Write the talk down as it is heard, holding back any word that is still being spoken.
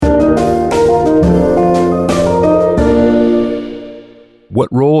What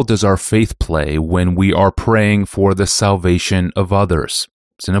role does our faith play when we are praying for the salvation of others?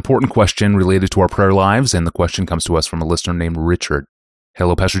 It's an important question related to our prayer lives, and the question comes to us from a listener named Richard.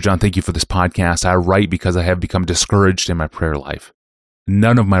 Hello, Pastor John. Thank you for this podcast. I write because I have become discouraged in my prayer life.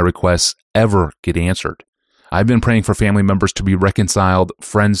 None of my requests ever get answered. I've been praying for family members to be reconciled,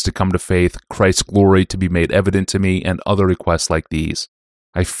 friends to come to faith, Christ's glory to be made evident to me, and other requests like these.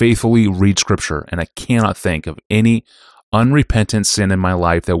 I faithfully read Scripture, and I cannot think of any unrepentant sin in my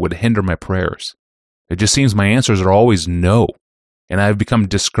life that would hinder my prayers. It just seems my answers are always no, and I have become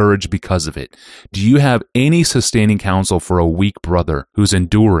discouraged because of it. Do you have any sustaining counsel for a weak brother who's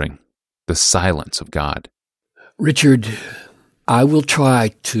enduring the silence of God? Richard, I will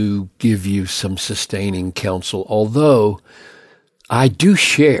try to give you some sustaining counsel, although I do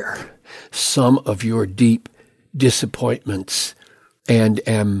share some of your deep disappointments and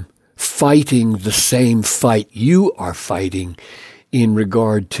am fighting the same fight you are fighting in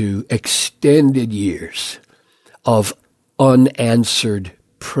regard to extended years of unanswered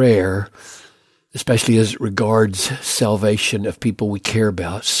prayer, especially as it regards salvation of people we care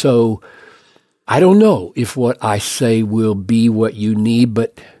about. So I don't know if what I say will be what you need,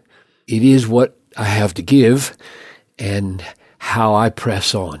 but it is what I have to give and how I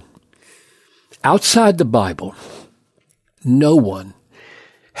press on. Outside the Bible, no one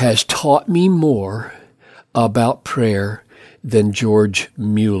has taught me more about prayer than George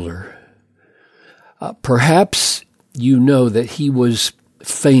Mueller. Perhaps you know that he was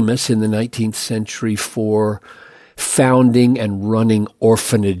famous in the 19th century for founding and running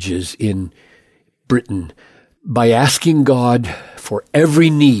orphanages in Britain by asking God for every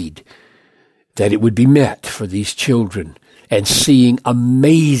need that it would be met for these children and seeing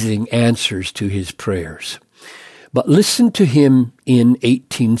amazing answers to his prayers. But listen to him in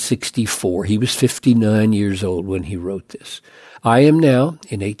 1864. He was 59 years old when he wrote this. I am now,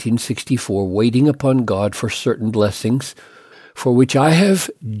 in 1864, waiting upon God for certain blessings, for which I have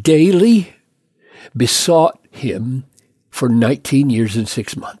daily besought him for 19 years and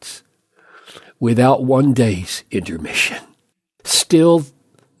 6 months, without one day's intermission. Still,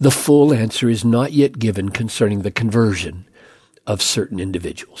 the full answer is not yet given concerning the conversion of certain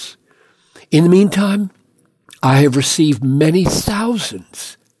individuals. In the meantime, I have received many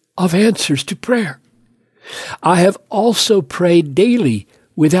thousands of answers to prayer. I have also prayed daily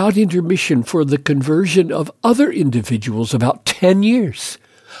without intermission for the conversion of other individuals about 10 years,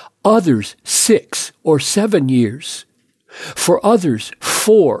 others 6 or 7 years, for others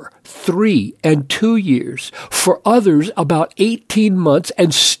 4, 3, and 2 years, for others about 18 months,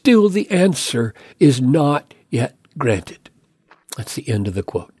 and still the answer is not yet granted. That's the end of the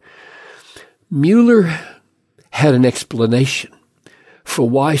quote. Mueller had an explanation for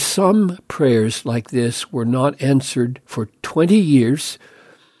why some prayers like this were not answered for 20 years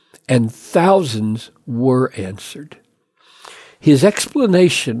and thousands were answered. His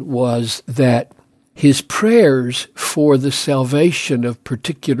explanation was that his prayers for the salvation of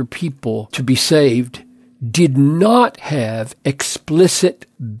particular people to be saved did not have explicit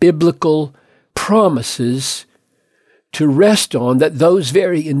biblical promises to rest on that those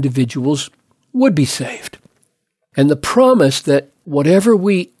very individuals would be saved. And the promise that whatever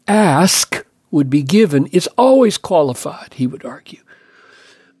we ask would be given is always qualified, he would argue,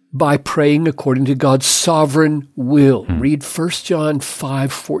 by praying according to God's sovereign will. Read 1 John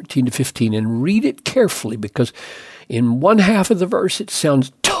 5:14-15 and read it carefully, because in one half of the verse it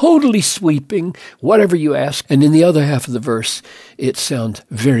sounds totally sweeping, whatever you ask, and in the other half of the verse it sounds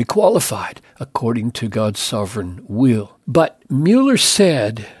very qualified according to God's sovereign will. But Mueller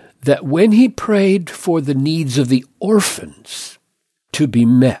said that when he prayed for the needs of the orphans to be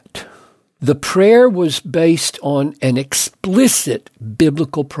met, the prayer was based on an explicit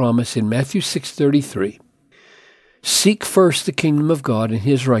biblical promise in Matthew 6:33. Seek first the kingdom of God and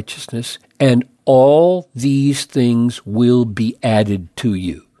his righteousness, and all these things will be added to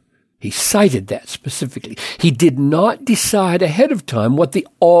you. He cited that specifically. He did not decide ahead of time what the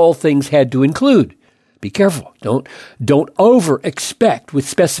all things had to include. Be careful. Don't over-expect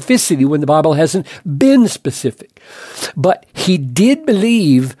with specificity when the Bible hasn't been specific. But he did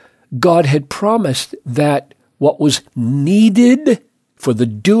believe God had promised that what was needed for the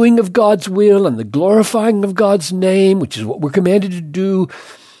doing of God's will and the glorifying of God's name, which is what we're commanded to do,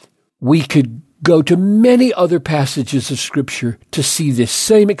 we could go to many other passages of Scripture to see this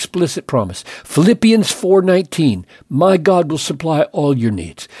same explicit promise. Philippians 4:19, my God will supply all your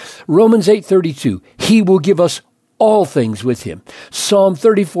needs. Romans 8:32, he will give us all things with him. Psalm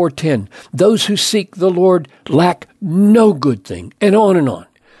 34:10, those who seek the Lord lack no good thing, and on and on.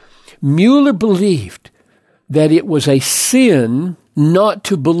 Mueller believed that it was a sin not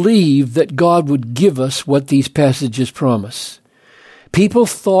to believe that God would give us what these passages promise. People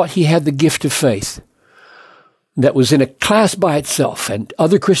thought he had the gift of faith that was in a class by itself, and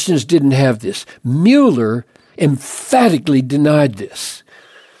other Christians didn't have this. Mueller emphatically denied this.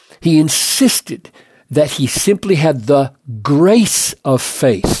 He insisted that he simply had the grace of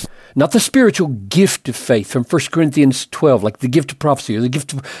faith, not the spiritual gift of faith from 1 Corinthians 12, like the gift of prophecy or the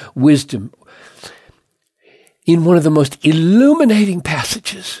gift of wisdom. In one of the most illuminating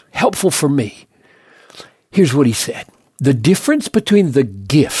passages, helpful for me, here's what he said. The difference between the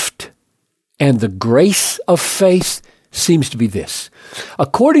gift and the grace of faith seems to be this.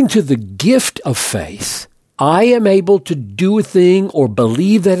 According to the gift of faith, I am able to do a thing or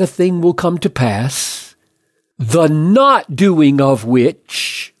believe that a thing will come to pass, the not doing of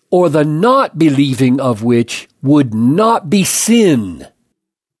which or the not believing of which would not be sin.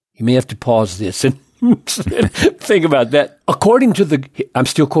 You may have to pause this and think about that. I'm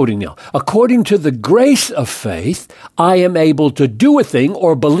still quoting now. According to the grace of faith, I am able to do a thing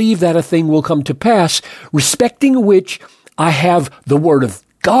or believe that a thing will come to pass, respecting which I have the word of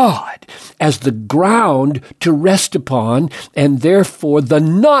God as the ground to rest upon, and therefore the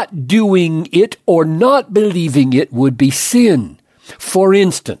not doing it or not believing it would be sin. For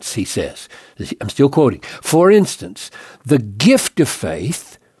instance, he says, I'm still quoting, for instance, the gift of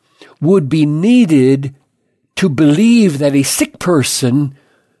faith would be needed to believe that a sick person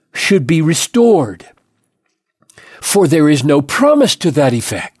should be restored, for there is no promise to that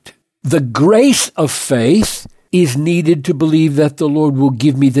effect. The grace of faith is needed to believe that the Lord will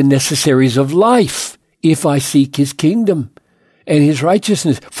give me the necessaries of life if I seek his kingdom and his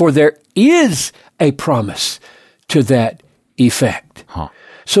righteousness, for there is a promise to that effect.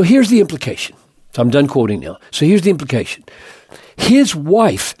 So here's the implication. So I'm done quoting now. So here's the implication. His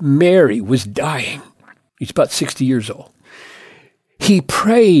wife, Mary, was dying. He's about 60 years old. He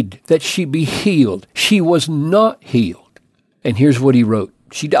prayed that she be healed. She was not healed. And here's what he wrote.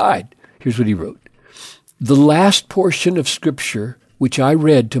 She died. Here's what he wrote. The last portion of Scripture which I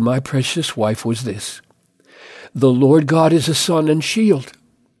read to my precious wife was this. The Lord God is a sun and shield.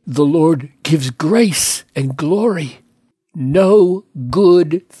 The Lord gives grace and glory. No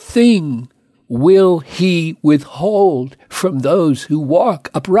good thing will he withhold from those who walk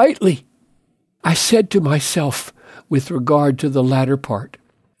uprightly. I said to myself with regard to the latter part,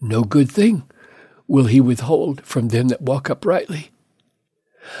 no good thing will he withhold from them that walk uprightly.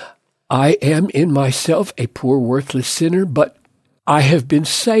 I am in myself a poor worthless sinner, but I have been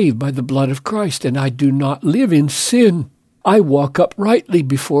saved by the blood of Christ, and I do not live in sin. I walk uprightly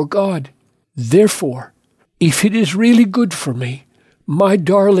before God. Therefore, if it is really good for me, my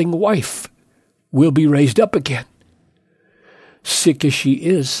darling wife will be raised up again. Sick as she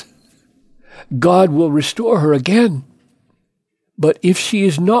is, God will restore her again. But if she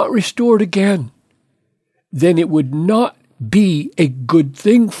is not restored again, then it would not be a good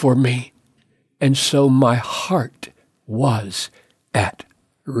thing for me. And so my heart was at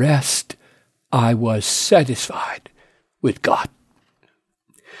rest. I was satisfied with God.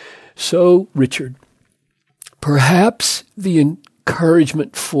 So, Richard, perhaps the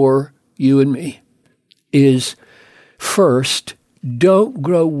encouragement for you and me is, first, don't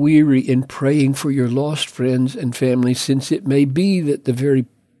grow weary in praying for your lost friends and family, since it may be that the very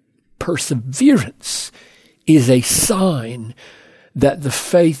perseverance is a sign that the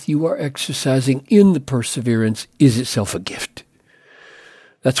faith you are exercising in the perseverance is itself a gift.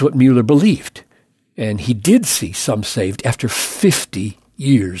 That's what Mueller believed. And he did see some saved after 50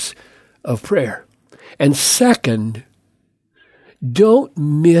 years of prayer. And second, don't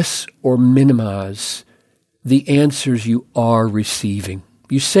miss or minimize the answers you are receiving.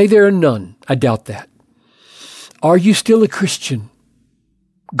 You say there are none. I doubt that. Are you still a Christian?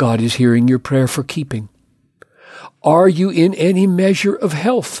 God is hearing your prayer for keeping. Are you in any measure of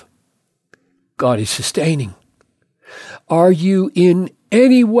health? God is sustaining. Are you in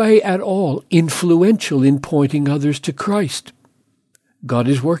any way at all influential in pointing others to Christ? God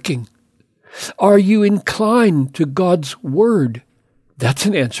is working. Are you inclined to God's word? That's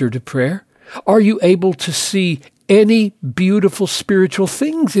an answer to prayer. Are you able to see any beautiful spiritual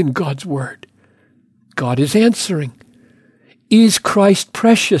things in God's word? God is answering. Is Christ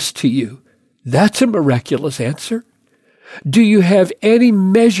precious to you? That's a miraculous answer. Do you have any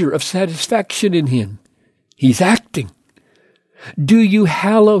measure of satisfaction in him? He's acting. Do you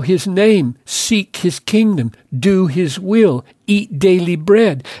hallow his name, seek his kingdom, do his will, eat daily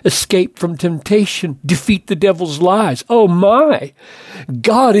bread, escape from temptation, defeat the devil's lies? Oh my!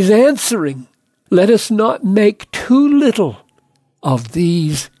 God is answering. Let us not make too little of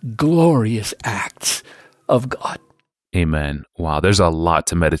these glorious acts of God. Amen. Wow, there's a lot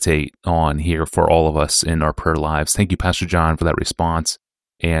to meditate on here for all of us in our prayer lives. Thank you, Pastor John, for that response.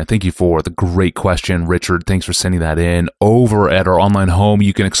 And thank you for the great question, Richard. Thanks for sending that in. Over at our online home,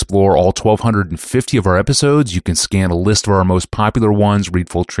 you can explore all 1,250 of our episodes. You can scan a list of our most popular ones, read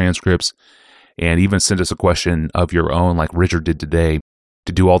full transcripts, and even send us a question of your own like Richard did today.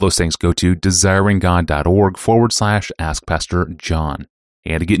 To do all those things, go to desiringgod.org/askpastorjohn.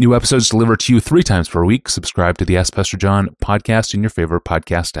 And to get new episodes delivered to you 3 times per week, subscribe to the Ask Pastor John podcast in your favorite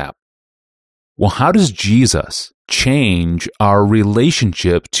podcast app. Well, how does Jesus change our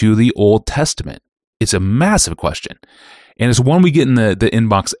relationship to the Old Testament? It's a massive question. And it's one we get in the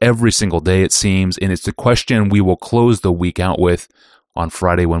inbox every single day, it seems. And it's the question we will close the week out with on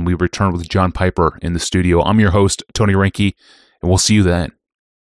Friday when we return with John Piper in the studio. I'm your host, Tony Reinke, and we'll see you then.